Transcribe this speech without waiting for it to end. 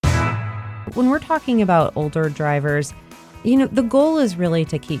When we're talking about older drivers, the goal is really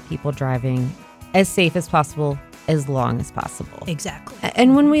to keep people driving as safe as possible, as long as possible. Exactly.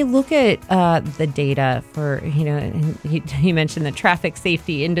 And when we look at the data for, and you mentioned the traffic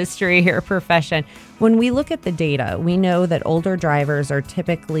safety industry or profession, when we look at the data, we know that older drivers are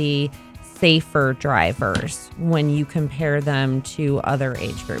typically safer drivers when you compare them to other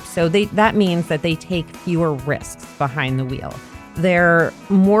age groups. So that means that they take fewer risks behind the wheel. They're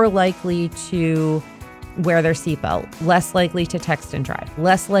more likely to wear their seatbelt, less likely to text and drive,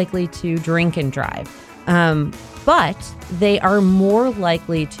 less likely to drink and drive. But they are more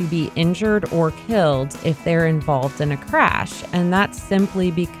likely to be injured or killed if they're involved in a crash. And that's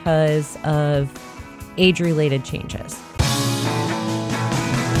simply because of age-related changes.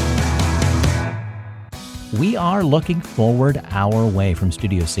 We are looking forward our way from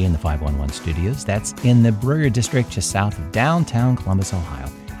Studio C in the 511 studios. That's in the Brewer District, just south of downtown Columbus, Ohio.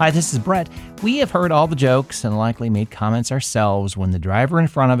 Hi, this is Brett. We have heard all the jokes and likely made comments ourselves when the driver in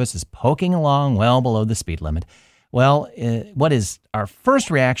front of us is poking along well below the speed limit. Well, what is our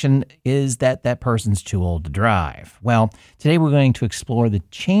first reaction is that person's too old to drive. Well, today we're going to explore the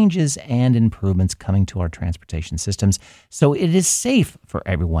changes and improvements coming to our transportation systems so it is safe for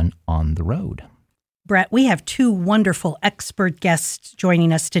everyone on the road. Brett, we have two wonderful expert guests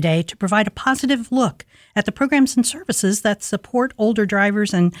joining us today to provide a positive look at the programs and services that support older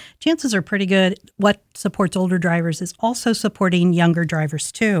drivers, and chances are pretty good what supports older drivers is also supporting younger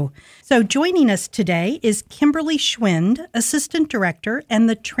drivers too. So joining us today is Kimberly Schwind, Assistant Director and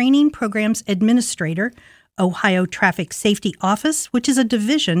the Training Programs Administrator, Ohio Traffic Safety Office, which is a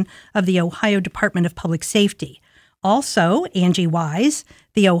division of the Ohio Department of Public Safety. Also, Angie Wise,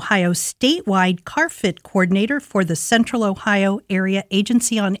 the Ohio statewide CarFit coordinator for the Central Ohio Area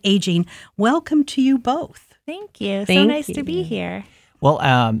Agency on Aging. Welcome to you both. Thank you. Thank so nice you. to be here. Well,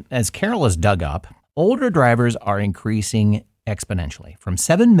 as Carol has dug up, older drivers are increasing exponentially from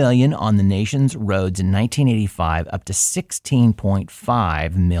 7 million on the nation's roads in 1985 up to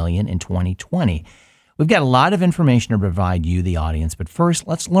 16.5 million in 2020. We've got a lot of information to provide you, the audience, but first,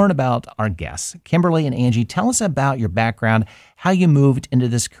 let's learn about our guests. Kimberly and Angie, tell us about your background, how you moved into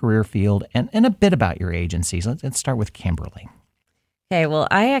this career field, and a bit about your agencies. Let's start with Kimberly. Okay, well,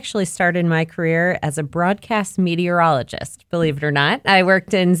 I actually started my career as a broadcast meteorologist, believe it or not. I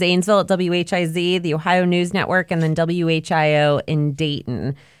worked in Zanesville at WHIZ, the Ohio News Network, and then WHIO in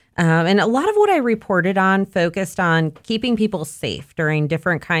Dayton. And a lot of what I reported on focused on keeping people safe during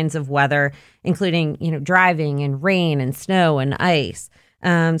different kinds of weather, including, driving and rain and snow and ice.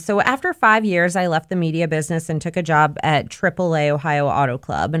 So after 5 years, I left the media business and took a job at AAA Ohio Auto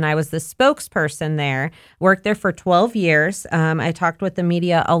Club. And I was the spokesperson there, worked there for 12 years. I talked with the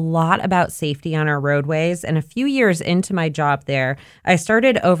media a lot about safety on our roadways. And a few years into my job there, I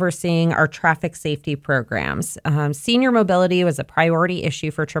started overseeing our traffic safety programs. Senior mobility was a priority issue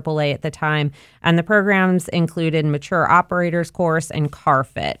for AAA at the time. And the programs included Mature Operators Course and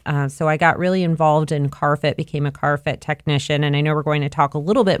CarFit. So I got really involved in CarFit, became a CarFit technician. And I know we're going to talk a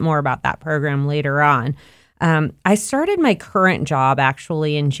little bit more about that program later on. I started my current job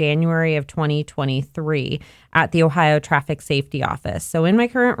actually in January of 2023 at the Ohio Traffic Safety Office. So in my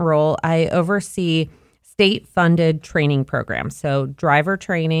current role, I oversee state-funded training programs. So driver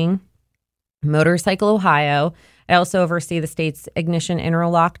training, Motorcycle Ohio. I also oversee the state's ignition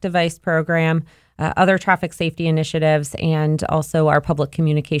interlock device program, other traffic safety initiatives, and also our public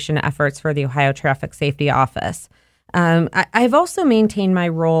communication efforts for the Ohio Traffic Safety Office. I've also maintained my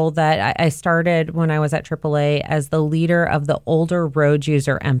role that I started when I was at AAA as the leader of the older road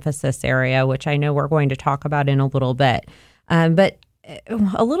user emphasis area, which I know we're going to talk about in a little bit. But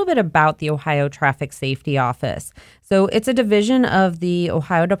a little bit about the Ohio Traffic Safety Office. So it's a division of the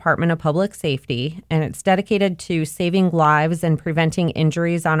Ohio Department of Public Safety, and it's dedicated to saving lives and preventing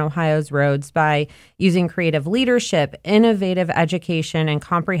injuries on Ohio's roads by using creative leadership, innovative education, and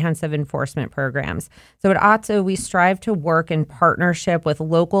comprehensive enforcement programs. So at OTSO, we strive to work in partnership with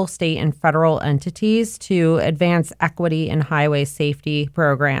local, state, and federal entities to advance equity in highway safety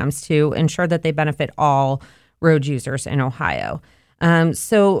programs to ensure that they benefit all road users in Ohio.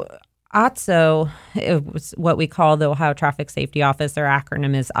 So OTSO, it was what we call the Ohio Traffic Safety Office, their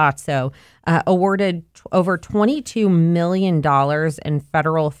acronym is OTSO, awarded over $22 million in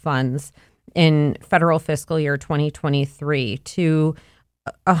federal funds in federal fiscal year 2023 to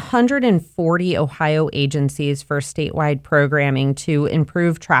 140 Ohio agencies for statewide programming to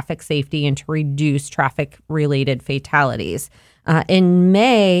improve traffic safety and to reduce traffic-related fatalities. In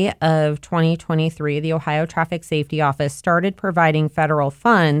May of 2023, the Ohio Traffic Safety Office started providing federal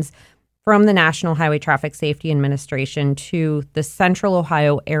funds from the National Highway Traffic Safety Administration to the Central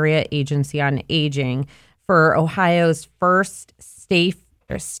Ohio Area Agency on Aging for Ohio's first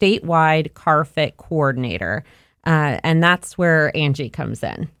statewide car fit coordinator. And that's where Angie comes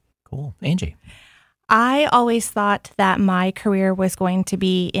in. Cool. Angie. I always thought that my career was going to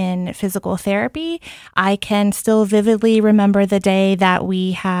be in physical therapy. I can still vividly remember the day that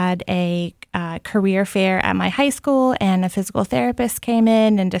we had a career fair at my high school, and a physical therapist came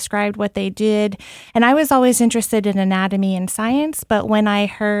in and described what they did. And I was always interested in anatomy and science, but when I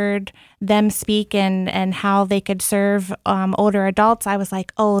heard them speak and how they could serve older adults, I was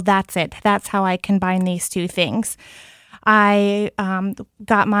like, oh, that's it. That's how I combine these two things. I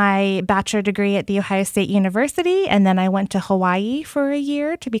got my bachelor degree at The Ohio State University, and then I went to Hawaii for a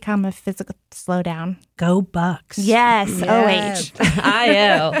year to become a physical... Slow down. Go Bucks. Yes, Yes. OH.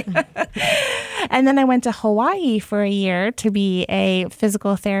 IO. And then I went to Hawaii for a year to be a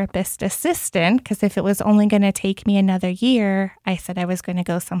physical therapist assistant, because if it was only going to take me another year, I said I was going to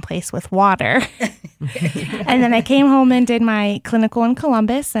go someplace with water. And then I came home and did my clinical in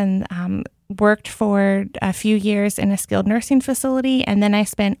Columbus, and worked for a few years in a skilled nursing facility, and then I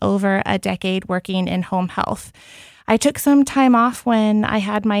spent over a decade working in home health. I took some time off when I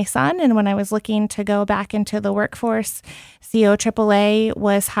had my son, and when I was looking to go back into the workforce, COAAA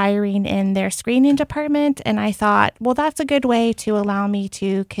was hiring in their screening department, and I thought, well, that's a good way to allow me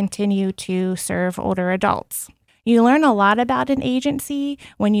to continue to serve older adults. You learn a lot about an agency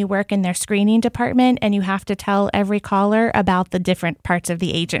when you work in their screening department, and you have to tell every caller about the different parts of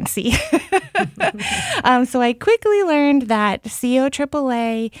the agency. So I quickly learned that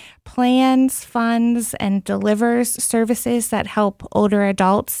COAAA plans, funds, and delivers services that help older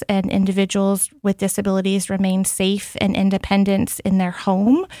adults and individuals with disabilities remain safe and independent in their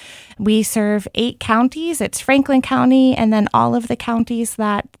home. We serve 8 counties. It's Franklin County, and then all of the counties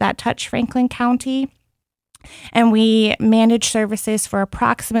that touch Franklin County. And we manage services for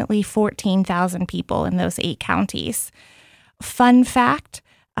approximately 14,000 people in those 8 counties. Fun fact,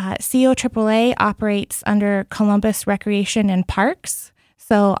 COAAA operates under Columbus Recreation and Parks.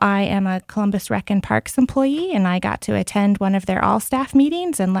 So I am a Columbus Rec and Parks employee, and I got to attend one of their all-staff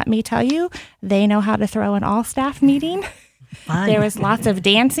meetings. And let me tell you, they know how to throw an all-staff meeting. Fun. There was lots of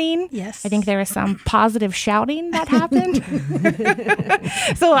dancing. Yes. I think there was some positive shouting that happened.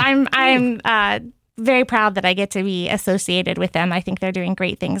 So I'm very proud that I get to be associated with them. I think they're doing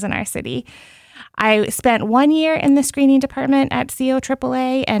great things in our city. I spent 1 year in the screening department at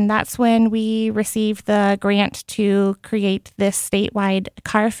COAAA, and that's when we received the grant to create this statewide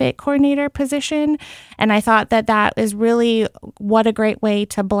car fit coordinator position. And I thought that is really what a great way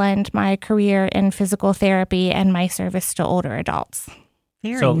to blend my career in physical therapy and my service to older adults.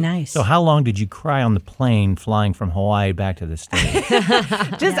 Very nice. So how long did you cry on the plane flying from Hawaii back to the States?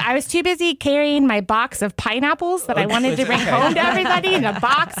 I was too busy carrying my box of pineapples that I wanted to bring home to everybody, and the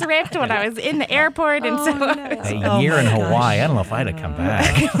box ripped when I was in the airport. And A year in Hawaii. I don't know if I'd have come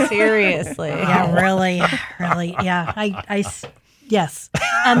back. Seriously. Yeah, really. Yeah, yes.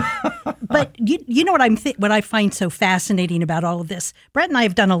 But you know what I find so fascinating about all of this? Brett and I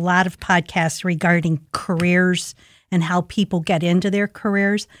have done a lot of podcasts regarding careers and how people get into their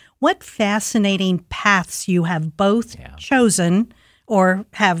careers. What fascinating paths you have both chosen or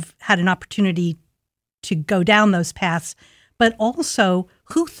have had an opportunity to go down those paths, but also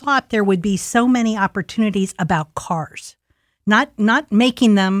who thought there would be so many opportunities about cars? Not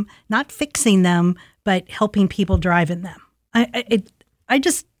making them, not fixing them, but helping people drive in them. I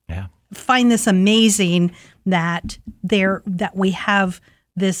just find this amazing that we have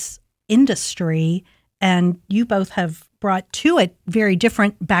this industry, and you both have brought to it very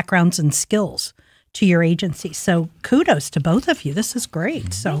different backgrounds and skills to your agency. So kudos to both of you. This is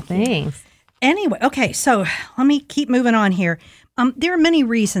great. So thanks. Anyway, okay, so let me keep moving on here. There are many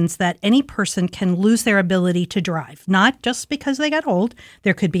reasons that any person can lose their ability to drive, not just because they got old.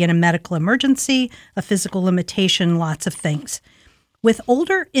 There could be a medical emergency, a physical limitation, lots of things. With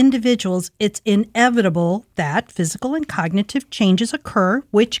older individuals, it's inevitable that physical and cognitive changes occur,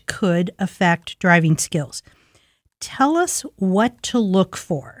 which could affect driving skills. Tell us what to look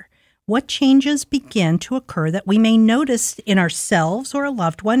for. What changes begin to occur that we may notice in ourselves or a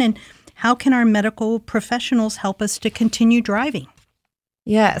loved one, and how can our medical professionals help us to continue driving?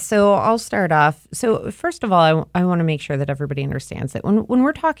 Yeah, so I'll start off. So first of all, I want to make sure that everybody understands that when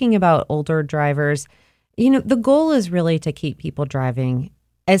we're talking about older drivers, the goal is really to keep people driving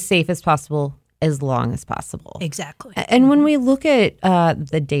as safe as possible, as long as possible. Exactly. And when we look at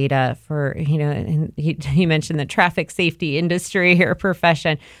the data for, and you mentioned the traffic safety industry or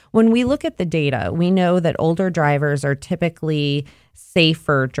profession, when we look at the data, we know that older drivers are typically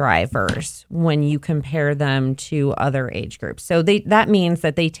safer drivers when you compare them to other age groups. So that means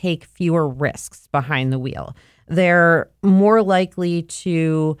that they take fewer risks behind the wheel. They're more likely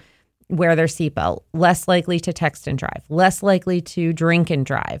to wear their seatbelt, less likely to text and drive, less likely to drink and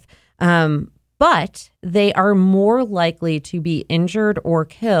drive. But they are more likely to be injured or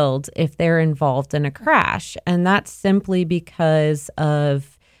killed if they're involved in a crash. And that's simply because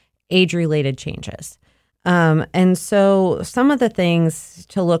of age-related changes. And so some of the things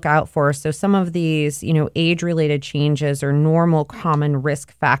to look out for, so some of these, age-related changes or normal common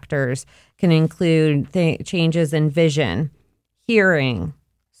risk factors can include changes in vision, hearing,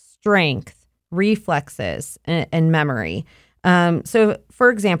 strength, reflexes, and memory. So, for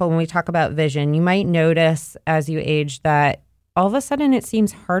example, when we talk about vision, you might notice as you age that all of a sudden it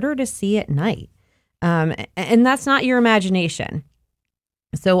seems harder to see at night. And that's not your imagination.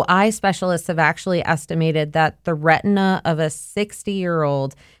 So eye specialists have actually estimated that the retina of a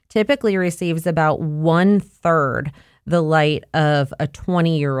 60-year-old typically receives about 1/3 the light of a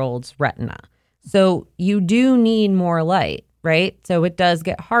 20-year-old's retina. So you do need more light, right? So it does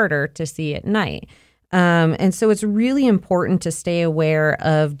get harder to see at night. And so it's really important to stay aware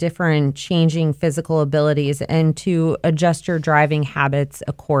of different changing physical abilities and to adjust your driving habits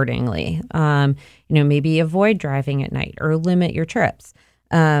accordingly. Maybe avoid driving at night or limit your trips.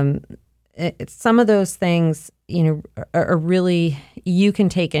 Some of those things, are really, you can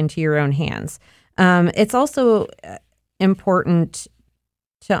take into your own hands. It's also important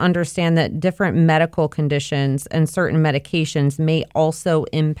to understand that different medical conditions and certain medications may also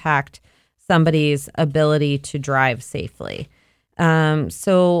impact somebody's ability to drive safely.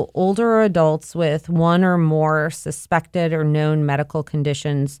 So older adults with one or more suspected or known medical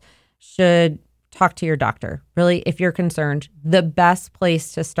conditions should talk to your doctor. Really, if you're concerned, the best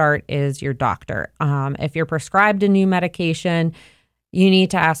place to start is your doctor. If you're prescribed a new medication, you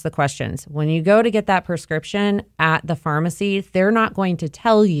need to ask the questions. When you go to get that prescription at the pharmacy, they're not going to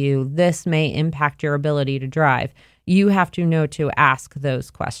tell you this may impact your ability to drive. You have to know to ask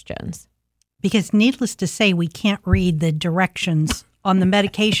those questions. Because needless to say, we can't read the directions on the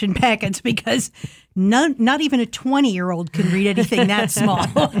medication packets because not even a 20-year-old can read anything that small.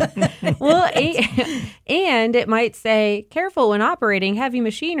 Well, and it might say, careful when operating heavy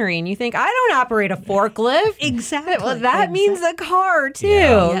machinery. And you think, I don't operate a forklift. Exactly. Well, that means a car too,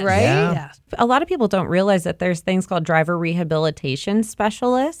 right? Yeah. A lot of people don't realize that there's things called driver rehabilitation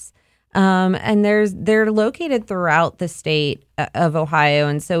specialists. And they're located throughout the state of Ohio.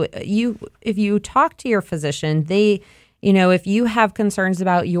 And so if you talk to your physician, if you have concerns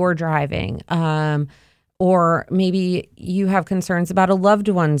about your driving, or maybe you have concerns about a loved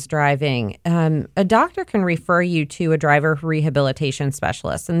one's driving, a doctor can refer you to a driver rehabilitation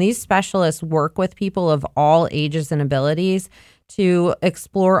specialist. And these specialists work with people of all ages and abilities to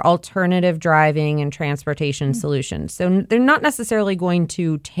explore alternative driving and transportation solutions. So they're not necessarily going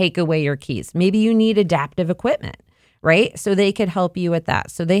to take away your keys. Maybe you need adaptive equipment, right? So they could help you with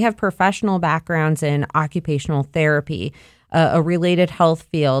that. So they have professional backgrounds in occupational therapy, a related health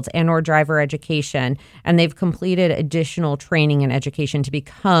field, and or driver education. And they've completed additional training and education to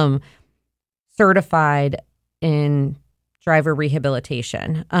become certified in driver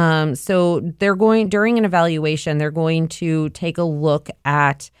rehabilitation. So during an evaluation, they're going to take a look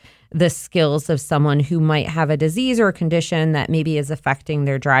at the skills of someone who might have a disease or a condition that maybe is affecting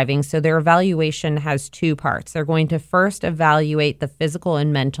their driving. So their evaluation has two parts. They're going to first evaluate the physical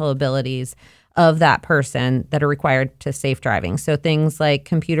and mental abilities of that person that are required to safe driving. So things like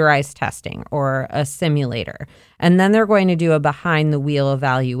computerized testing or a simulator. And then they're going to do a behind the wheel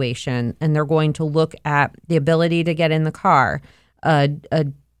evaluation, and they're going to look at the ability to get in the car,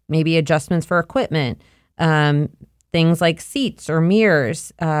 maybe adjustments for equipment, things like seats or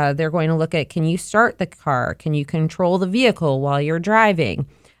mirrors. They're going to look at, can you start the car? Can you control the vehicle while you're driving?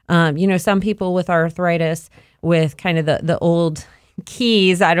 Some people with arthritis with kind of the old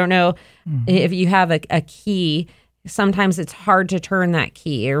keys, I don't know if you have a key, sometimes it's hard to turn that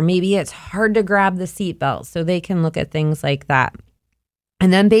key, or maybe it's hard to grab the seatbelt. So they can look at things like that.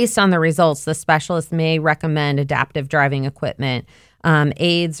 And then based on the results, the specialist may recommend adaptive driving equipment,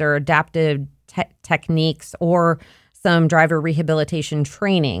 aids or adaptive techniques, or some driver rehabilitation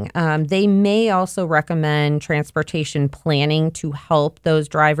training. They may also recommend transportation planning to help those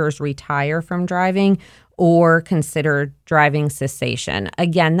drivers retire from driving or consider driving cessation.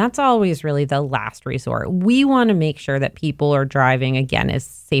 Again, that's always really the last resort. We want to make sure that people are driving, again, as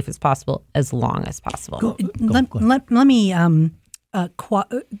safe as possible, as long as possible. Let me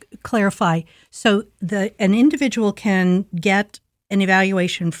clarify. So an individual can get an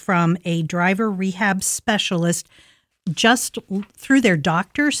evaluation from a driver rehab specialist just through their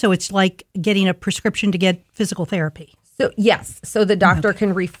doctor? So it's like getting a prescription to get physical therapy. So yes, so the doctor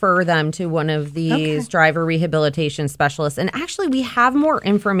can refer them to one of these driver rehabilitation specialists. And actually, we have more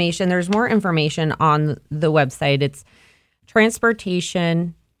information. There's more information on the website. It's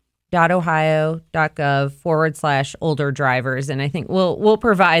transportation.ohio.gov/older drivers. And I think we'll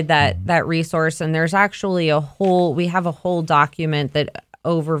provide that resource. And there's actually we have a whole document that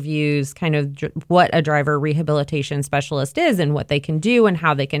overviews kind of what a driver rehabilitation specialist is and what they can do and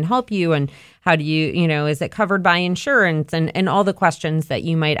how they can help you and how do you, is it covered by insurance and all the questions that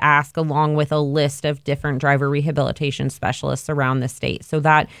you might ask, along with a list of different driver rehabilitation specialists around the state. So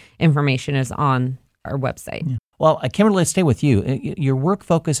that information is on our website. Yeah. Well, Kimberly, let's stay with you. Your work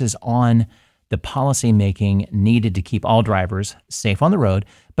focuses on the policy making needed to keep all drivers safe on the road,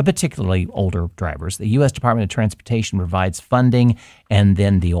 but particularly older drivers. The U.S. Department of Transportation provides funding, and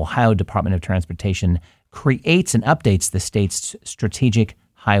then the Ohio Department of Transportation creates and updates the state's strategic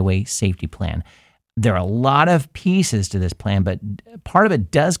highway safety plan. There are a lot of pieces to this plan, but part of it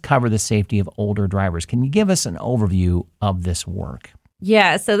does cover the safety of older drivers. Can you give us an overview of this work?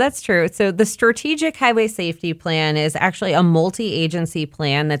 Yeah, so that's true. So the Strategic Highway Safety Plan is actually a multi-agency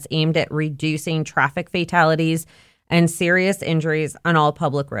plan that's aimed at reducing traffic fatalities and serious injuries on all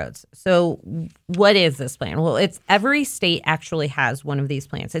public roads. So what is this plan? Well, every state actually has one of these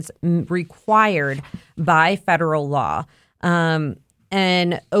plans. It's required by federal law. And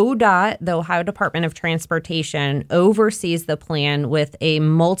ODOT, the Ohio Department of Transportation, oversees the plan with a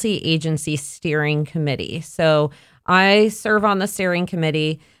multi-agency steering committee. So I serve on the steering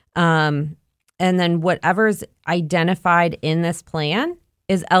committee, and then whatever's identified in this plan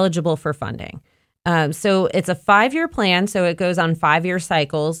is eligible for funding. So it's a 5-year plan, so it goes on 5-year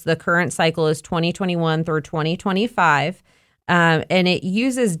cycles. The current cycle is 2021 through 2025, and it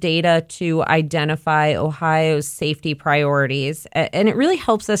uses data to identify Ohio's safety priorities, and it really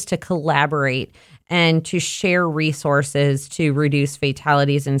helps us to collaborate and to share resources to reduce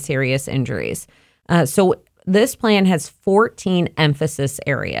fatalities and serious injuries. So this plan has 14 emphasis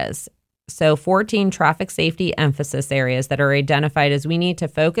areas. So 14 traffic safety emphasis areas that are identified as we need to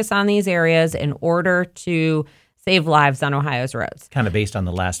focus on these areas in order to save lives on Ohio's roads. Kind of based on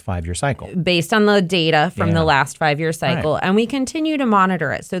the last 5-year cycle. Based on the data from the last 5-year cycle. Right. And we continue to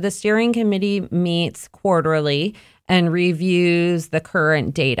monitor it. So the steering committee meets quarterly and reviews the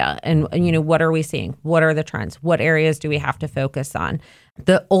current data. And, what are we seeing? What are the trends? What areas do we have to focus on?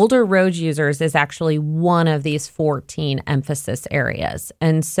 The older road users is actually one of these 14 emphasis areas.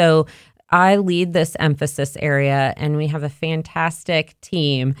 And so I lead this emphasis area, and we have a fantastic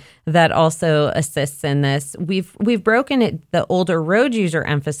team that also assists in this. We've broken the older road user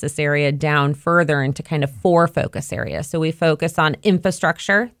emphasis area down further into kind of 4 focus areas. So we focus on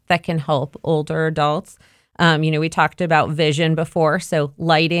infrastructure that can help older adults. We talked about vision before, so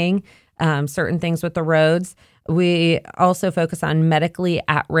lighting, certain things with the roads. We also focus on medically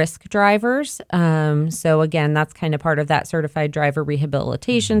at-risk drivers. So again, that's kind of part of that certified driver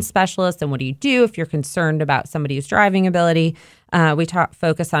rehabilitation specialist. And what do you do if you're concerned about somebody's driving ability? We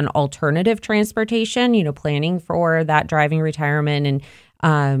focus on alternative transportation, planning for that driving retirement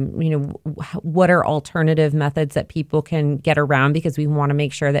and what are alternative methods that people can get around, because we want to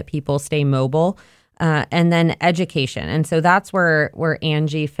make sure that people stay mobile. And then education. And so that's where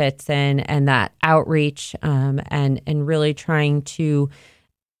Angie fits in, and that outreach and really trying to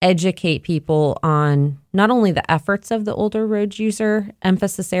educate people on not only the efforts of the older road user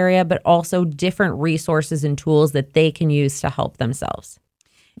emphasis area, but also different resources and tools that they can use to help themselves.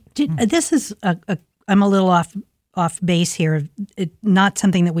 This is I'm a little off base here. Not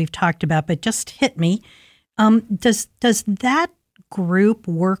something that we've talked about, but just hit me. Does that group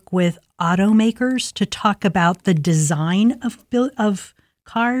work with automakers to talk about the design of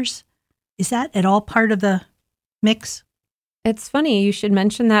cars? Is that at all part of the mix? It's funny you should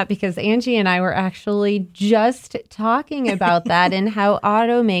mention that, because Angie and I were actually just talking about that and how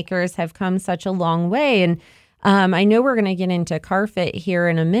automakers have come such a long way. And I know we're going to get into CarFit here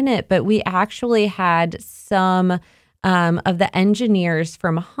in a minute, but we actually had some of the engineers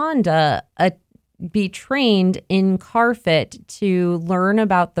from Honda be trained in CarFit to learn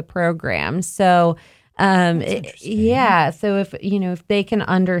about the program. So, so if they can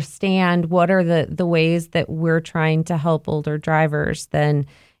understand what are the ways that we're trying to help older drivers, then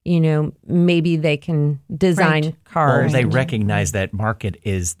maybe they can design cars. Well, they recognize that market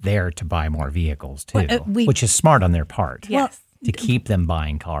is there to buy more vehicles too, which is smart on their part. Yes, to keep them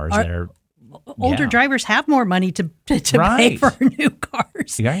buying cars that are. Older drivers have more money to pay for new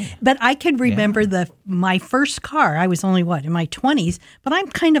cars. Right. But I can remember my first car. I was only, in my 20s, but I'm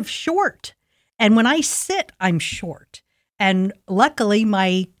kind of short. And when I sit, I'm short. And luckily,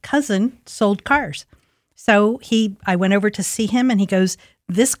 my cousin sold cars. So I went over to see him and he goes,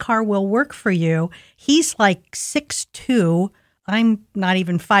 this car will work for you. He's like 6'2". I'm not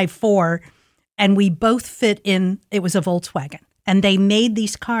even 5'4". And we both fit in. It was a Volkswagen. And they made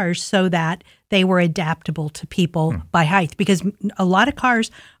these cars so that they were adaptable to people by height, because a lot of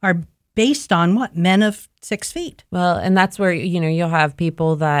cars are based on men of 6 feet. Well, and that's where, you'll have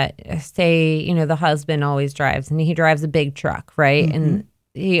people that say, the husband always drives and he drives a big truck, right? Mm-hmm. And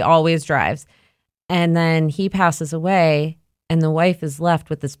he always drives. And then he passes away and the wife is left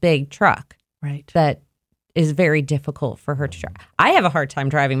with this big truck. Right. That is very difficult for her to drive. I have a hard time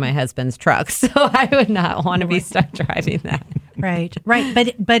driving my husband's truck, so I would not want to be stuck driving that. Right.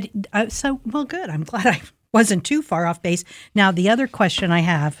 Well, good. I'm glad I wasn't too far off base. Now, the other question I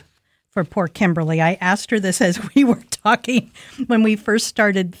have for poor Kimberly, I asked her this as we were talking when we first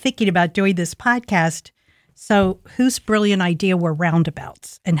started thinking about doing this podcast. So whose brilliant idea were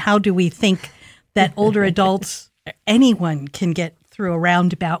roundabouts? And how do we think that older adults, anyone can get through a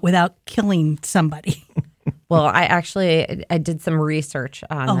roundabout without killing somebody? Well, I did some research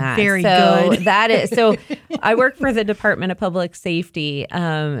on that. Very good. So I work for the Department of Public Safety,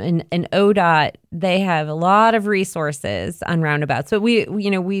 and ODOT. They have a lot of resources on roundabouts. But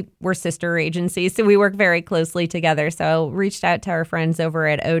we're sister agencies, so we work very closely together. So I reached out to our friends over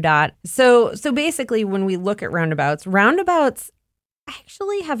at ODOT. So basically, when we look at roundabouts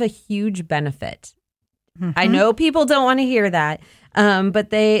actually have a huge benefit. Mm-hmm. I know people don't want to hear that.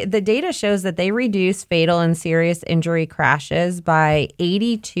 But the data shows that they reduce fatal and serious injury crashes by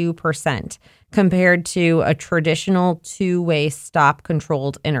 82% compared to a traditional two-way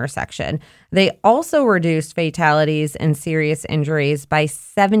stop-controlled intersection. They also reduce fatalities and serious injuries by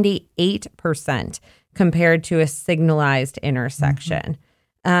 78% compared to a signalized intersection.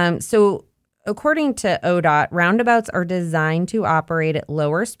 Mm-hmm. So according to ODOT, roundabouts are designed to operate at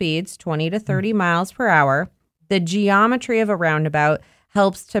lower speeds, 20 to 30 miles per hour. The geometry of a roundabout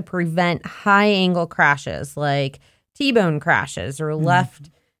helps to prevent high-angle crashes like T-bone crashes or left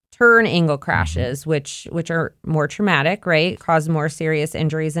turn angle crashes, which are more traumatic, right? Cause more serious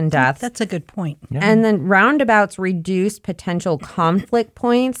injuries and deaths. That's a good point. Yeah. And then roundabouts reduce potential conflict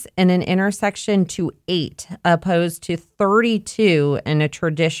points in an intersection to 8, opposed to 32 in a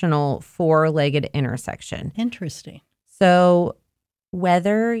traditional 4-legged intersection. Interesting. So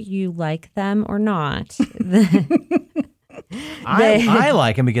whether you like them or not, I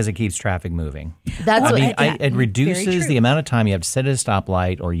like them because it keeps traffic moving. It reduces the amount of time you have to sit at a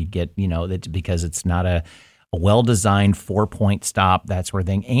stoplight, or you get, because it's not a well-designed 4-point stop, that sort of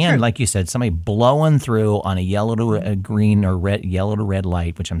thing. And like you said, somebody blowing through on a yellow to a green or yellow to red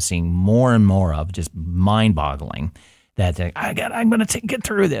light, which I'm seeing more and more of, just mind-boggling. That I'm going to get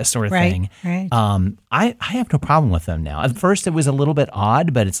through this sort of thing. Right. I have no problem with them now. At first, it was a little bit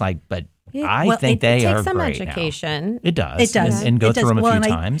odd, but it's like, I think they are great. It takes some education. Now. It does. And go through them a few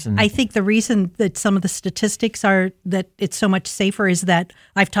times. I think the reason that some of the statistics are that it's so much safer is that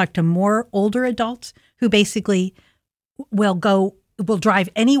I've talked to more older adults who basically will drive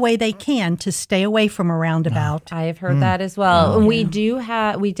any way they can to stay away from a roundabout. I've heard that as well. And we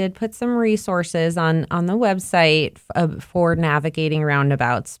did put some resources on the website for navigating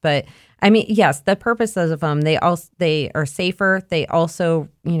roundabouts. But I mean, yes, the purposes of them, they are safer. They also,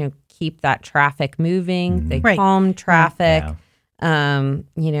 keep that traffic moving. They calm traffic. Yeah.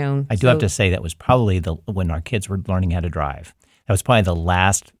 I do have to say that was probably when our kids were learning how to drive. That was probably the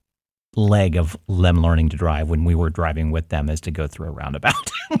last leg of them learning to drive when we were driving with them, is to go through a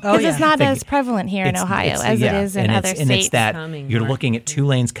roundabout. Because it's not as prevalent here in Ohio as it is in other states. And it's that you're looking at 2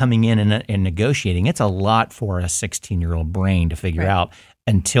 lanes coming in and negotiating. It's a lot for a 16-year-old brain to figure out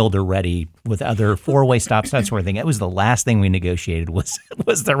until they're ready with other 4-way stops, that sort of thing. It was the last thing we negotiated was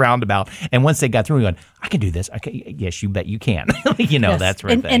the roundabout. And once they got through, we went, I can do this. Yes, you bet you can. That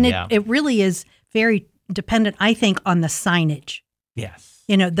sort of thing. And it really is very dependent, I think, on the signage. Yes.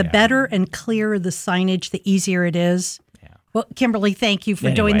 The better and clearer the signage, the easier it is. Yeah. Well, Kimberly, thank you for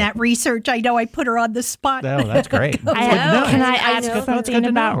doing that research. I know I put her on the spot. No, that's great. Can I ask something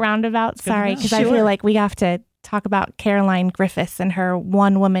about roundabouts? Sorry, because I feel like we have to talk about Caroline Griffiths and her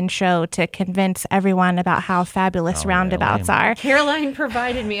one-woman show to convince everyone about how fabulous roundabouts are. Caroline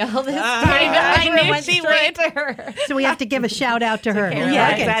provided me all this I knew she would. To her. So we have to give a shout out to her.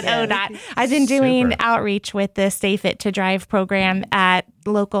 Yes, at ODOT. I've been doing outreach with the Stay Fit to Drive program at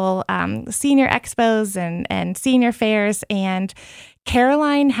local senior expos and senior fairs, and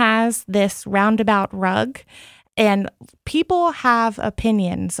Caroline has this roundabout rug. And people have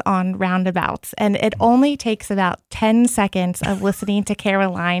opinions on roundabouts, and it only takes about 10 seconds of listening to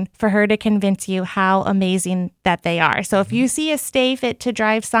Caroline for her to convince you how amazing that they are. So if you see a Stay Fit to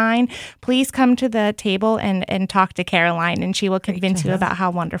Drive sign, please come to the table and talk to Caroline, and she will convince you about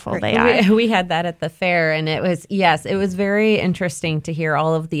how wonderful they are. We had that at the fair, and it was very interesting to hear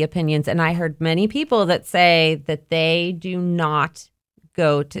all of the opinions. And I heard many people that say that they do not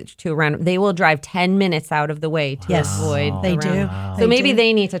go to a round. They will drive 10 minutes out of the way to avoid they the do. round. They So maybe do.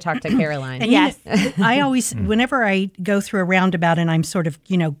 they need to talk to Caroline. And Yes. I always, whenever I go through a roundabout and I'm sort of,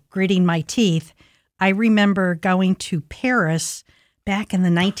 gritting my teeth, I remember going to Paris back in the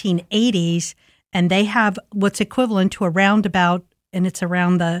 1980s, and they have what's equivalent to a roundabout, and it's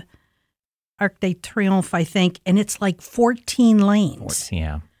around the Arc de Triomphe, I think, and it's like 14 lanes.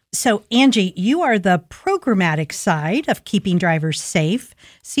 Yeah. So, Angie, you are the programmatic side of keeping drivers safe.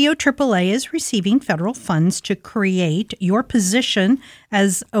 COAAA is receiving federal funds to create your position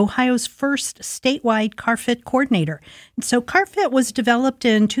as Ohio's first statewide CarFit coordinator. And so CarFit was developed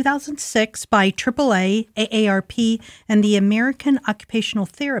in 2006 by AAA, AARP, and the American Occupational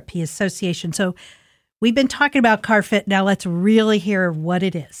Therapy Association. So we've been talking about CarFit. Now let's really hear what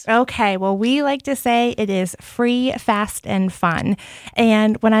it is. Okay, well, we like to say it is free, fast, and fun.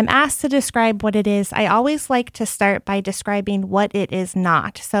 And when I'm asked to describe what it is, I always like to start by describing what it is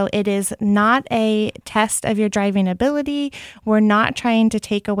not. So it is not a test of your driving ability. We're not trying to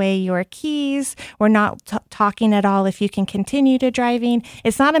take away your keys. We're not talking at all if you can continue to driving.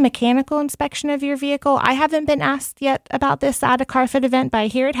 It's not a mechanical inspection of your vehicle. I haven't been asked yet about this at a CarFit event, but I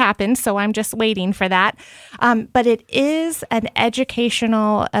hear it happens, so I'm just waiting for that. But it is an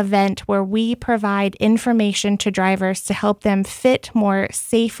educational event where we provide information to drivers to help them fit more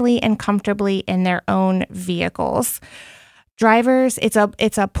safely and comfortably in their own vehicles. Drivers, it's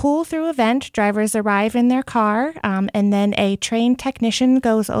a pull-through event. Drivers arrive in their car, and then a trained technician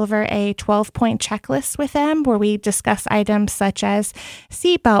goes over a 12-point checklist with them where we discuss items such as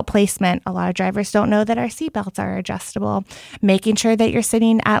seatbelt placement. A lot of drivers don't know that our seatbelts are adjustable. Making sure that you're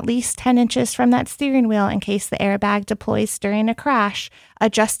sitting at least 10 inches from that steering wheel in case the airbag deploys during a crash.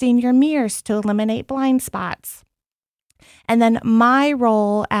 Adjusting your mirrors to eliminate blind spots. And then my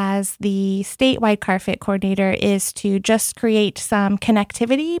role as the statewide CarFit coordinator is to just create some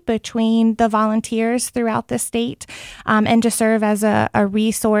connectivity between the volunteers throughout the state and to serve as a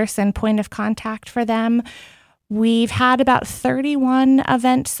resource and point of contact for them. We've had about 31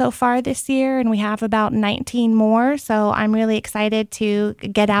 events so far this year, and we have about 19 more. So I'm really excited to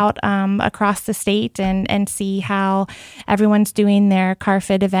get out across the state and see how everyone's doing their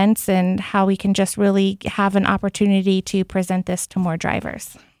CarFit events and how we can just really have an opportunity to present this to more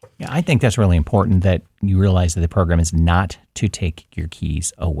drivers. Yeah, I think that's really important that you realize that the program is not to take your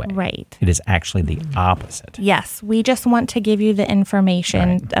keys away. Right. It is actually the opposite. Yes. We just want to give you the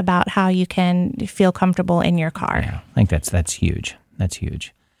information about how you can feel comfortable in your car. Yeah, I think that's huge. That's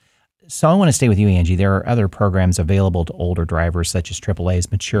huge. So I want to stay with you, Angie. There are other programs available to older drivers, such as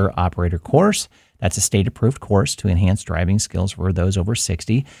AAA's Mature Operator Course. That's a state-approved course to enhance driving skills for those over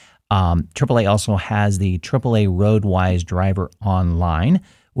 60. AAA also has the AAA RoadWise Driver Online,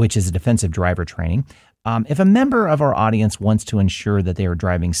 which is a defensive driver training. If a member of our audience wants to ensure that they are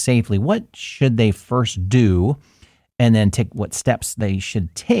driving safely, what should they first do, and then what steps they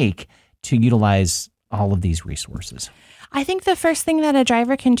should take to utilize all of these resources? I think the first thing that a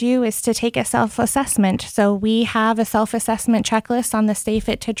driver can do is to take a self-assessment. So we have a self-assessment checklist on the Stay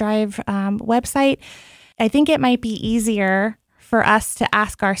Fit to Drive website. I think it might be easier for us to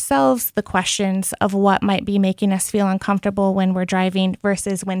ask ourselves the questions of what might be making us feel uncomfortable when we're driving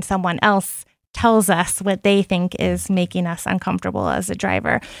versus when someone else tells us what they think is making us uncomfortable as a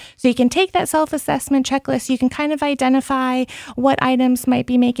driver. So you can take that self-assessment checklist. You can kind of identify what items might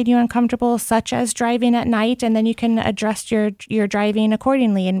be making you uncomfortable, such as driving at night, and then you can adjust your driving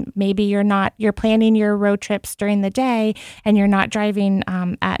accordingly. And maybe you're planning your road trips during the day and you're not driving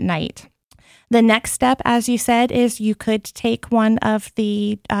at night. The next step, as you said, is you could take one of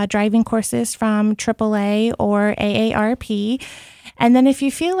the driving courses from AAA or AARP. And then if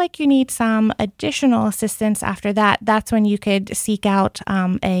you feel like you need some additional assistance after that, that's when you could seek out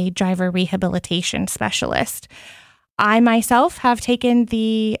a driver rehabilitation specialist. I myself have taken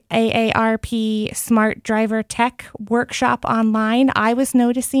the AARP Smart Driver Tech workshop online. I was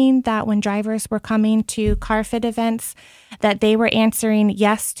noticing that when drivers were coming to CarFit events, that they were answering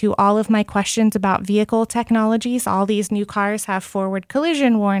yes to all of my questions about vehicle technologies. All these new cars have forward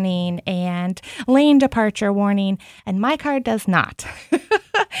collision warning and lane departure warning, and my car does not.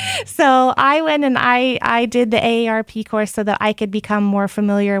 So I went and I did the AARP course so that I could become more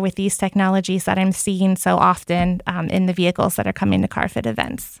familiar with these technologies that I'm seeing so often in the vehicles that are coming to CarFit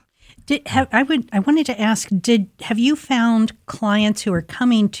events. I wanted to ask, have you found clients who are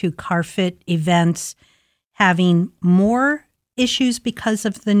coming to CarFit events having more issues because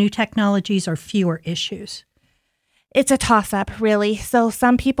of the new technologies or fewer issues? It's a toss-up, really. So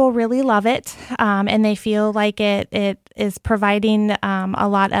some people really love it, and they feel like it is providing a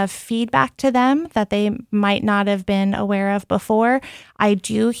lot of feedback to them that they might not have been aware of before. I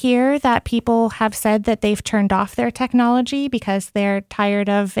do hear that people have said that they've turned off their technology because they're tired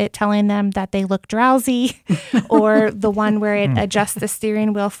of it telling them that they look drowsy or the one where it adjusts the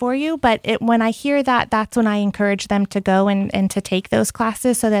steering wheel for you. But when I hear that, that's when I encourage them to go and to take those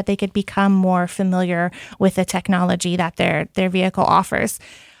classes so that they could become more familiar with the technology that their vehicle offers.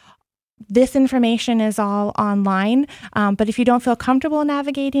 This information is all online, but if you don't feel comfortable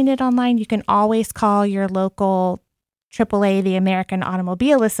navigating it online, you can always call your local AAA, the American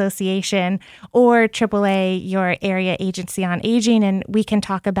Automobile Association, or AAA, your area agency on aging, and we can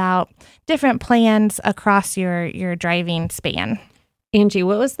talk about different plans across your driving span. Angie,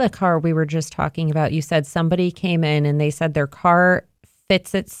 what was the car we were just talking about? You said somebody came in and they said their car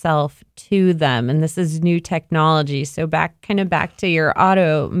fits itself to them, and this is new technology. So back to your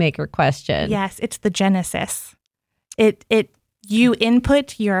automaker question. Yes, it's the Genesis. You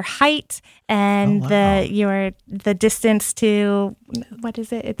input your height and the distance to, what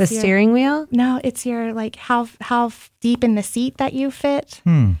is it? It's the steering wheel? No, it's your how deep in the seat that you fit.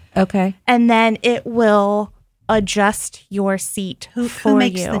 Okay. And then it will adjust your seat for you. Who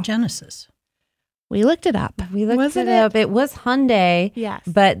makes the Genesis? We looked it up. We looked it up. It was Hyundai. Yes.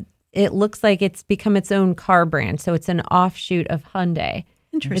 But it looks like it's become its own car brand. So it's an offshoot of Hyundai.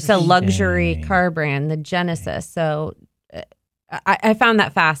 Interesting. It's a luxury car brand, the Genesis. So I found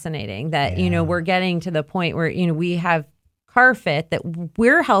that fascinating that, we're getting to the point where, we have CarFit that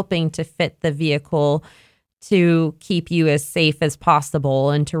we're helping to fit the vehicle to keep you as safe as possible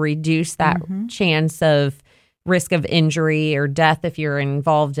and to reduce that chance of risk of injury or death if you're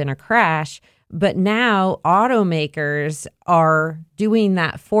involved in a crash. But now automakers are doing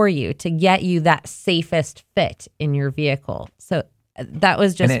that for you to get you that safest fit in your vehicle. So that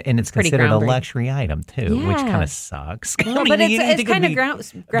was just and it's pretty considered a luxury item too, which kind of sucks. Well, but it's kind of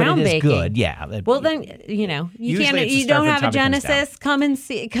groundbreaking. But it is good, yeah. Well, then you don't have a Genesis. Come to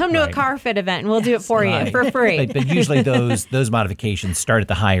a CarFit event, and we'll do it for you for free. But usually those modifications start at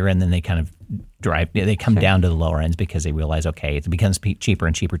the higher end, then they kind of they come down to the lower ends because they realize, okay, it becomes cheaper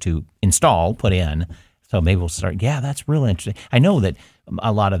and cheaper to install, put in. So maybe we'll start. Yeah, that's really interesting. I know that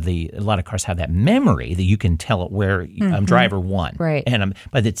a lot of cars have that memory that you can tell it where driver one, right?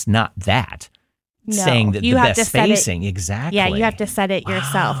 But it's not that. No, saying that you the have best to set spacing, exactly. Yeah, you have to set it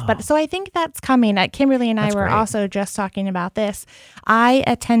yourself. But so I think that's coming. Kimberly and I were great. Also just talking about this. I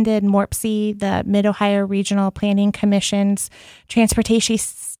attended MORPC, the Mid-Ohio Regional Planning Commission's Transportation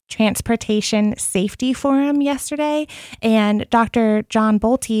Safety Forum yesterday, and Dr. John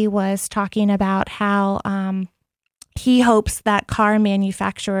Bolte was talking about how he hopes that car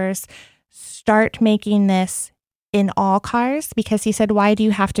manufacturers start making this in all cars, because he said, why do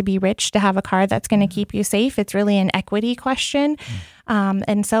you have to be rich to have a car that's going to keep you safe? It's really an equity question.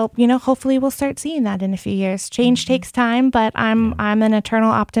 And so, hopefully we'll start seeing that in a few years. Change takes time, but I'm an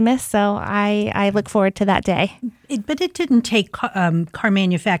eternal optimist, so I look forward to that day. But it didn't take car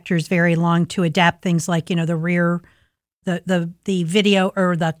manufacturers very long to adapt things like, the rear, the video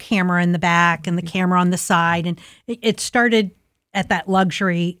or the camera in the back and the camera on the side. And it started at that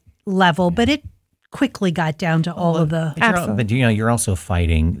luxury level, but it quickly got down to all of the... But you're also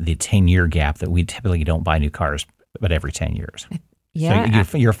fighting the 10-year gap that we typically don't buy new cars, but every 10 years. Yeah,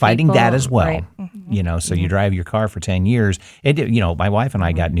 so you're fighting that as well. Right. So you drive your car for 10 years. My wife and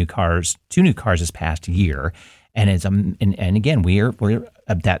I got two new cars this past year, and it's and again we're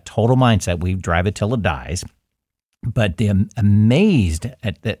of that total mindset. We drive it till it dies. But I'm amazed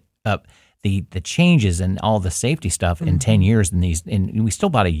at that the changes and all the safety stuff in 10 years and we still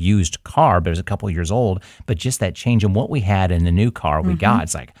bought a used car, but it was a couple of years old. But just that change in what we had in the new car we got,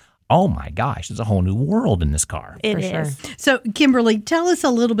 it's like, oh my gosh, there's a whole new world in this car. It is. Sure. So, Kimberly, tell us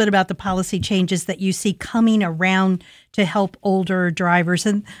a little bit about the policy changes that you see coming around to help older drivers,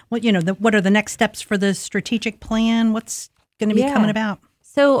 and what are the next steps for the strategic plan? What's going to be coming about?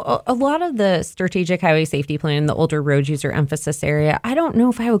 So a lot of the strategic highway safety plan, the older road user emphasis area, I don't know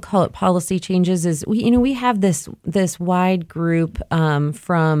if I would call it policy changes. Is we have this wide group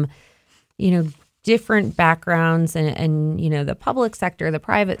from different backgrounds and the public sector, the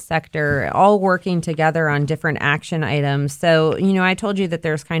private sector, all working together on different action items. So, I told you that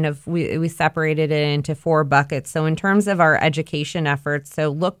there's we separated it into 4 buckets. So in terms of our education efforts, so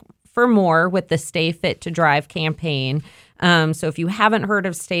look for more with the Stay Fit to Drive campaign. So if you haven't heard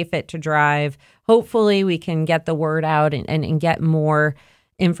of Stay Fit to Drive, hopefully we can get the word out and get more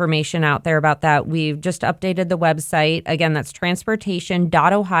information out there about that. We've just updated the website. Again, that's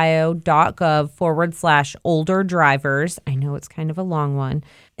transportation.ohio.gov/older drivers. I know it's kind of a long one.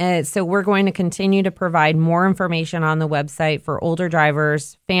 So we're going to continue to provide more information on the website for older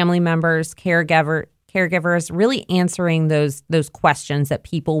drivers, family members, caregivers, really answering those questions that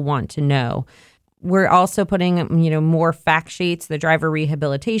people want to know. We're also putting, more fact sheets, the driver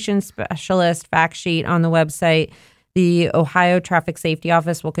rehabilitation specialist fact sheet on the website. The Ohio Traffic Safety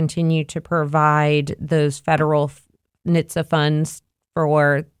Office will continue to provide those federal NHTSA funds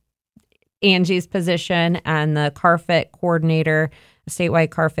for Angie's position and the CarFit coordinator,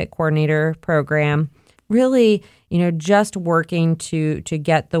 statewide CarFit coordinator program. Really, just working to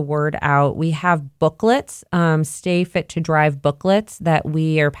get the word out. We have booklets, Stay Fit to Drive booklets that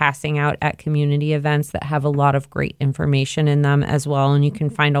we are passing out at community events that have a lot of great information in them as well. And you can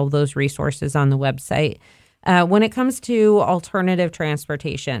find all those resources on the website. When it comes to alternative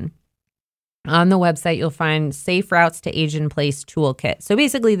transportation, on the website, you'll find Safe Routes to Age in Place Toolkit. So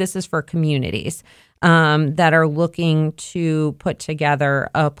basically, this is for communities that are looking to put together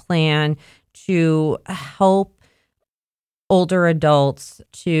a plan to help older adults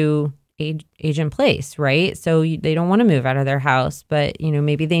to age in place, right? So they don't want to move out of their house, but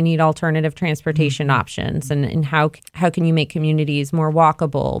maybe they need alternative transportation options, and how can you make communities more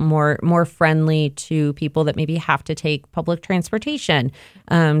walkable, more friendly to people that maybe have to take public transportation?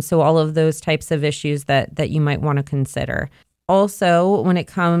 So all of those types of issues that you might want to consider. Also, when it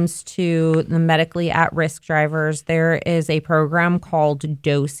comes to the medically at-risk drivers, there is a program called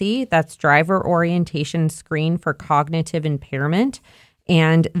DOSI, that's Driver Orientation Screen for Cognitive Impairment.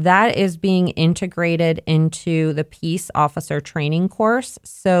 And that is being integrated into the Peace Officer Training course.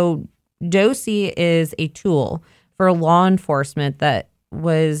 So DOSI is a tool for law enforcement that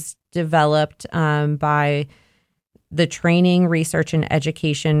was developed by the Training, Research, and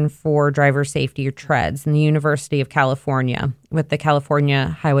Education for Driver Safety, or TREDS, in the University of California with the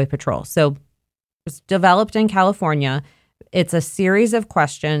California Highway Patrol. So it's developed in California. It's a series of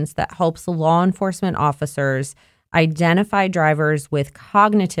questions that helps law enforcement officers identify drivers with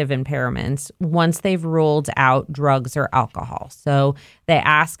cognitive impairments once they've ruled out drugs or alcohol. So they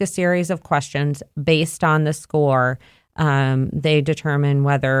ask a series of questions based on the score. They determine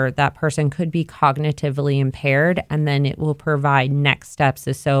whether that person could be cognitively impaired, and then it will provide next steps.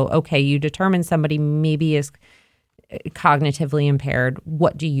 So, okay, you determine somebody maybe is cognitively impaired.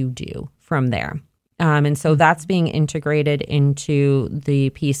 What do you do from there? And so that's being integrated into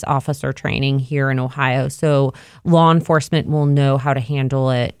the peace officer training here in Ohio. So law enforcement will know how to handle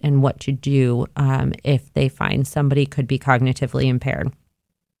it and what to do if they find somebody could be cognitively impaired.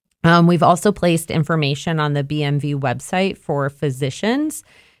 We've also placed information on the BMV website for physicians.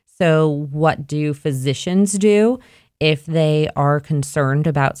 So what do physicians do if they are concerned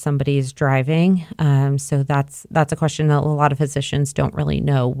about somebody's driving? So that's a question that a lot of physicians don't really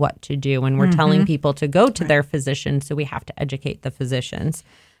know what to do. And we're telling people to go to their physician, so we have to educate the physicians.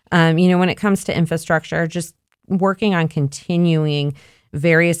 When it comes to infrastructure, just working on continuing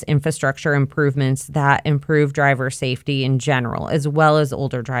various infrastructure improvements that improve driver safety in general, as well as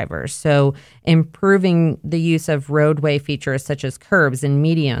older drivers. So improving the use of roadway features such as curbs and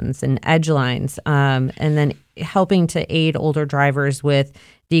medians and edge lines, and then helping to aid older drivers with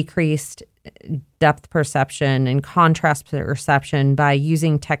decreased depth perception and contrast perception by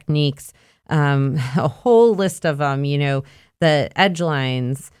using techniques, a whole list of them, the edge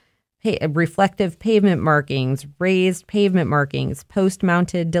lines, reflective pavement markings, raised pavement markings,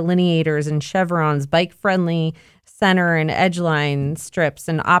 post-mounted delineators and chevrons, bike-friendly center and edge line strips,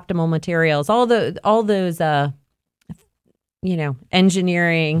 and optimal materials. All those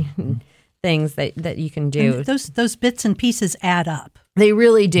engineering things that you can do. And those bits and pieces add up. They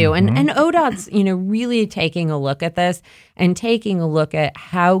really do. And ODOT's, really taking a look at this and taking a look at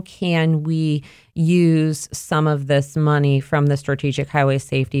how can we use some of this money from the Strategic Highway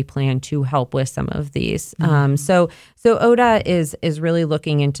Safety Plan to help with some of these. So ODOT is really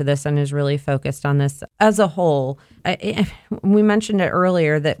looking into this and is really focused on this as a whole. We mentioned it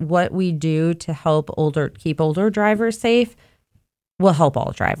earlier that what we do to help keep older drivers safe will help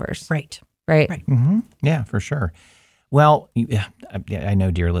all drivers. Right. Mm-hmm. Yeah, for sure. Well, I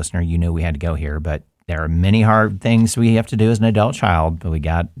know, dear listener, we had to go here, but There are many hard things we have to do as an adult child, but we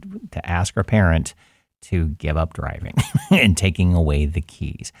got to ask our parent to give up driving and taking away the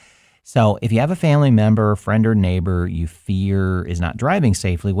keys. So if you have a family member, friend, or neighbor you fear is not driving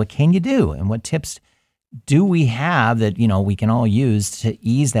safely, what can you do? And what tips do we have that, we can all use to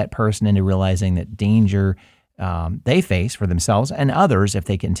ease that person into realizing that danger they face for themselves and others if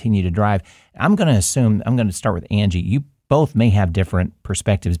they continue to drive? I'm going to start with Angie. You both may have different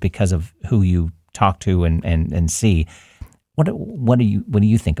perspectives because of who you talk to and see. What do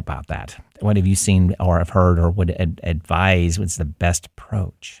you think about that? What have you seen or have heard or would advise? What's the best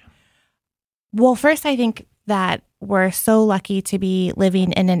approach? Well, first, I think that we're so lucky to be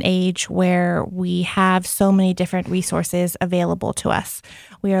living in an age where we have so many different resources available to us.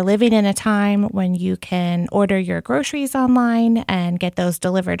 We are living in a time when you can order your groceries online and get those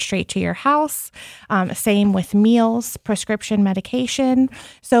delivered straight to your house. Same with meals, prescription medication.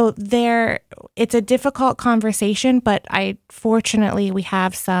 So it's a difficult conversation, but fortunately we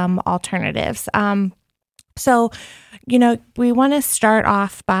have some alternatives. So we want to start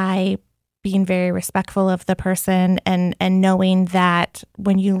off by being very respectful of the person and knowing that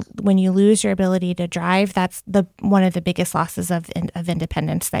when you lose your ability to drive, that's one of the biggest losses of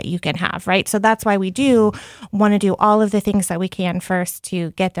independence that you can have, right? So that's why we do want to do all of the things that we can first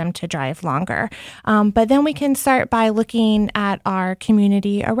to get them to drive longer. But then we can start by looking at our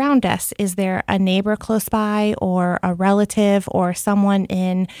community around us. Is there a neighbor close by or a relative or someone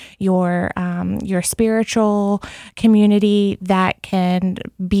in your spiritual community that can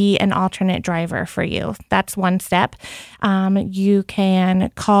be an alternate driver for you? That's one step. You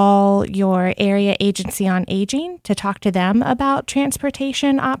can call your area agency on aging to talk to them about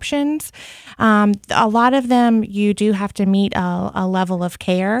transportation options. A lot of them, you do have to meet a level of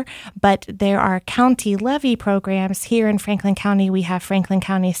care, but there are county levy programs. Here in Franklin County, we have Franklin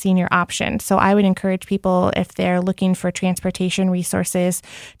County Senior Option. So I would encourage people, if they're looking for transportation resources,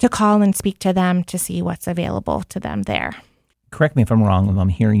 to call and speak to them to see what's available to them there. Correct me if I'm wrong, what I'm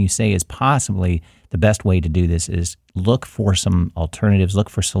hearing you say is possibly the best way to do this is look for some alternatives, look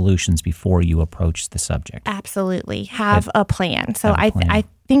for solutions before you approach the subject. Absolutely. Have a plan. So I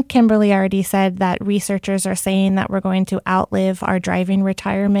think Kimberly already said that researchers are saying that we're going to outlive our driving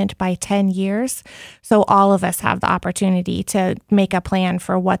retirement by 10 years. So all of us have the opportunity to make a plan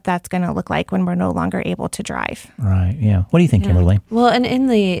for what that's going to look like when we're no longer able to drive. Right. Yeah. What do you think, Kimberly? Well, and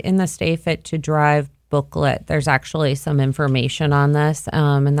in the Stay Fit to Drive booklet, there's actually some information on this,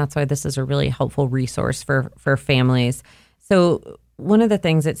 and that's why this is a really helpful resource for families. So one of the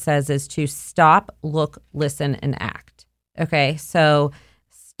things it says is to stop, look, listen, and act. Okay, so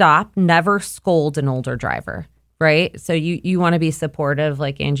stop, never scold an older driver, right? So you want to be supportive,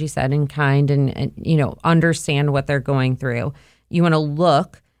 like Angie said, and kind, and understand what they're going through. You want to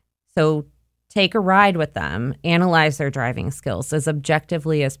look, so take a ride with them, analyze their driving skills as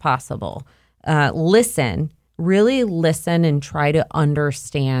objectively as possible. Really listen and try to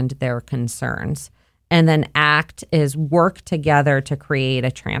understand their concerns. And then act is work together to create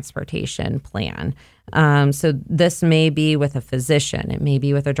a transportation plan. So this may be with a physician, it may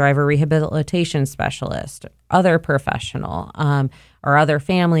be with a driver rehabilitation specialist, other professional, or other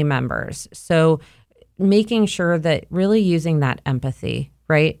family members. So making sure that really using that empathy,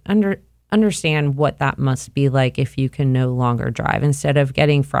 right? Understand what that must be like if you can no longer drive instead of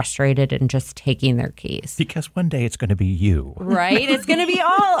getting frustrated and just taking their keys. Because one day it's going to be you. Right? It's going to be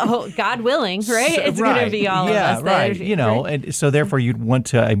God willing, right? It's going to be all of us. Right. And so therefore you'd want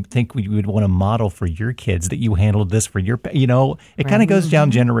to, I think we would want to model for your kids that you handled this for your, it kind of goes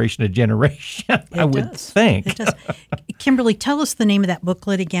down generation to generation, I would think. It does. Kimberly, tell us the name of that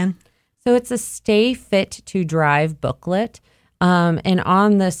booklet again. So it's a Stay Fit to Drive booklet. And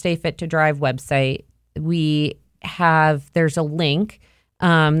on the Stay Fit to Drive website, there's a link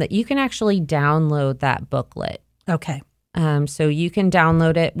that you can actually download that booklet. Okay. So you can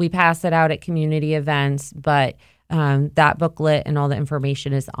download it. We pass it out at community events, but that booklet and all the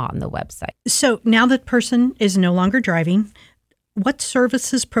information is on the website. So now that person is no longer driving, what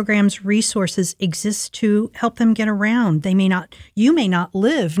services, programs, resources exist to help them get around? You may not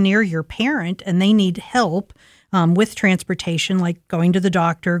live near your parent and they need help with transportation, like going to the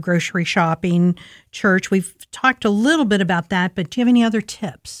doctor, grocery shopping, church. We've talked a little bit about that, but do you have any other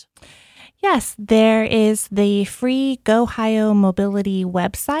tips? Yes, there is the free GoHio Mobility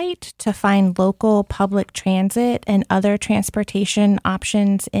website to find local public transit and other transportation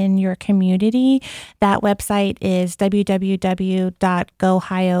options in your community. That website is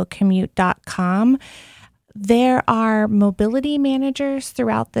www.gohiocommute.com. There are mobility managers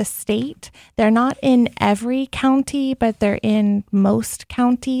throughout the state. They're not in every county, but they're in most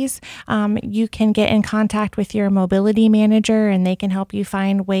counties. You can get in contact with your mobility manager, and they can help you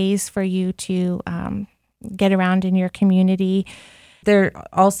find ways for you to get around in your community. There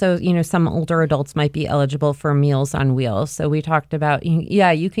also, some older adults might be eligible for Meals on Wheels. So we talked about,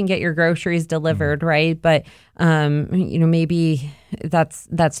 you can get your groceries delivered, right? But, maybe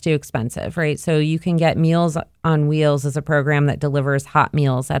that's too expensive, right? So you can get Meals on Wheels as a program that delivers hot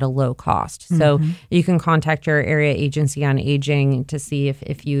meals at a low cost. So you can contact your area agency on aging to see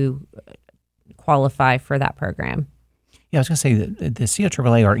if you qualify for that program. Yeah, I was going to say that the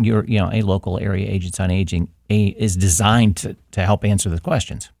COAAA, or a local area agency on aging, is designed to help answer the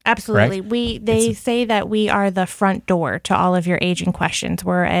questions. Absolutely. Correct? They say that we are the front door to all of your aging questions.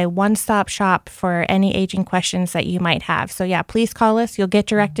 We're a one-stop shop for any aging questions that you might have. So yeah, please call us. You'll get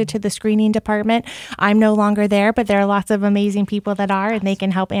directed to the screening department. I'm no longer there, but there are lots of amazing people that are, and they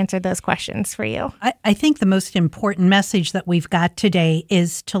can help answer those questions for you. I think the most important message that we've got today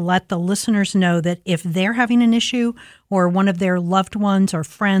is to let the listeners know that if they're having an issue, or one of their loved ones or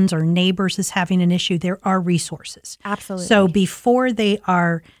friends or neighbors is having an issue, there are resources. Absolutely. So before they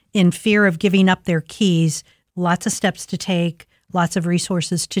are in fear of giving up their keys, lots of steps to take, lots of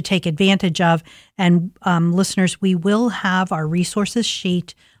resources to take advantage of. And listeners, we will have our resources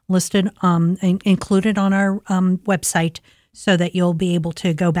sheet listed, included on our website, so that you'll be able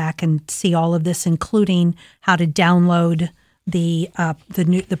to go back and see all of this, including how to download the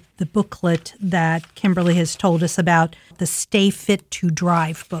booklet that Kimberly has told us about, the Stay Fit to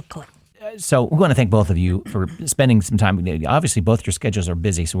Drive booklet. So we want to thank both of you for spending some time. Obviously, both your schedules are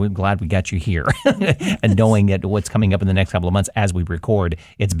busy, so we're glad we got you here. And knowing that what's coming up in the next couple of months as we record,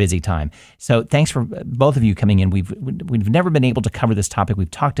 it's busy time. So thanks for both of you coming in. We've never been able to cover this topic. We've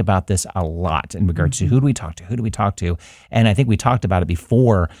talked about this a lot in regards to who do we talk to, and I think we talked about it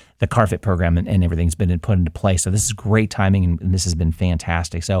before the CarFit program and everything's been put into place. So this is great timing, and this has been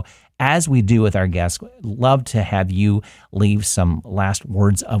fantastic. So as we do with our guests, love to have you leave some last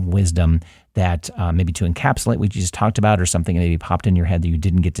words of wisdom that maybe to encapsulate what you just talked about, or something that maybe popped in your head that you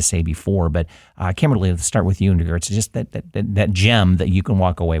didn't get to say before. But Kimberly, let's start with you in regards to just that gem that you can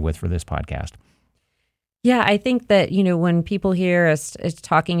walk away with for this podcast. Yeah, I think that, when people hear us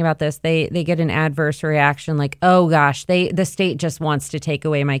talking about this, they get an adverse reaction like, oh gosh, the state just wants to take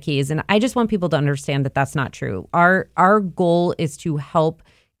away my keys. And I just want people to understand that that's not true. Our goal is to help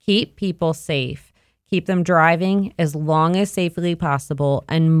keep people safe, keep them driving as long as safely possible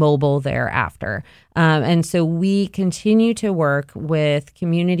and mobile thereafter. And so we continue to work with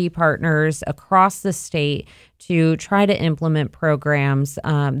community partners across the state to try to implement programs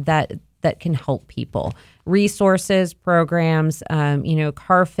that can help people. Resources, programs,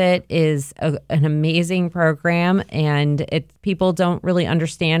 CarFit is an amazing program, and people don't really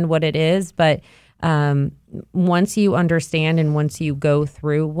understand what it is, but once you understand and once you go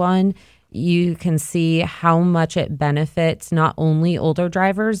through one, you can see how much it benefits not only older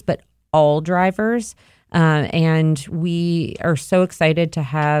drivers, but all drivers. And we are so excited to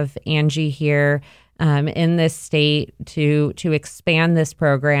have Angie here in this state to expand this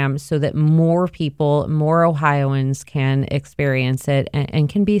program so that more people, more Ohioans can experience it and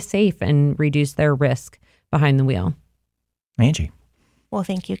can be safe and reduce their risk behind the wheel. Angie. Well,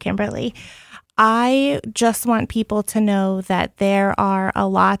 thank you, Kimberly. I just want people to know that there are a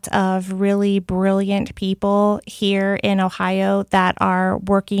lot of really brilliant people here in Ohio that are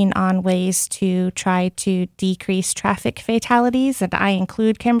working on ways to try to decrease traffic fatalities, and I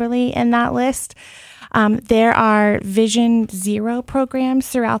include Kimberly in that list. There are Vision Zero programs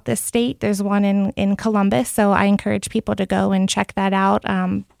throughout the state. There's one in Columbus, so I encourage people to go and check that out.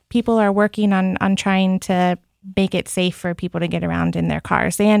 People are working on trying to make it safe for people to get around in their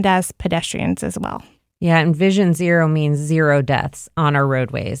cars and as pedestrians as well. Yeah, and Vision Zero means 0 deaths on our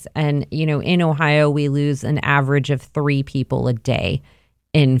roadways. And, in Ohio, we lose an average of 3 people a day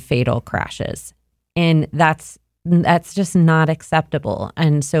in fatal crashes. And that's just not acceptable.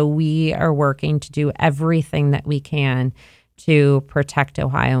 And so we are working to do everything that we can to protect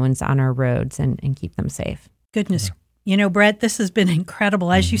Ohioans on our roads and keep them safe. Goodness. Brett, this has been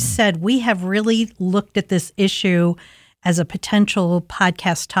incredible. As you said, we have really looked at this issue as a potential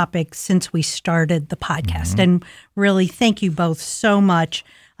podcast topic since we started the podcast. And really, thank you both so much.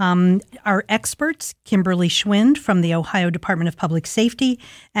 Our experts, Kimberly Schwind from the Ohio Department of Public Safety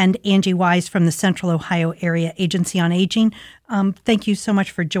and Angie Wise from the Central Ohio Area Agency on Aging. Thank you so much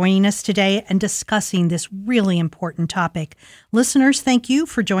for joining us today and discussing this really important topic. Listeners, thank you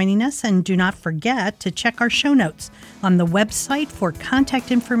for joining us, and do not forget to check our show notes on the website for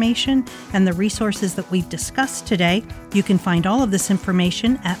contact information and the resources that we've discussed today. You can find all of this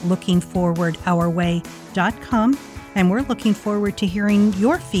information at lookingforwardourway.com. And we're looking forward to hearing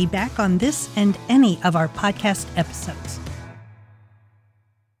your feedback on this and any of our podcast episodes.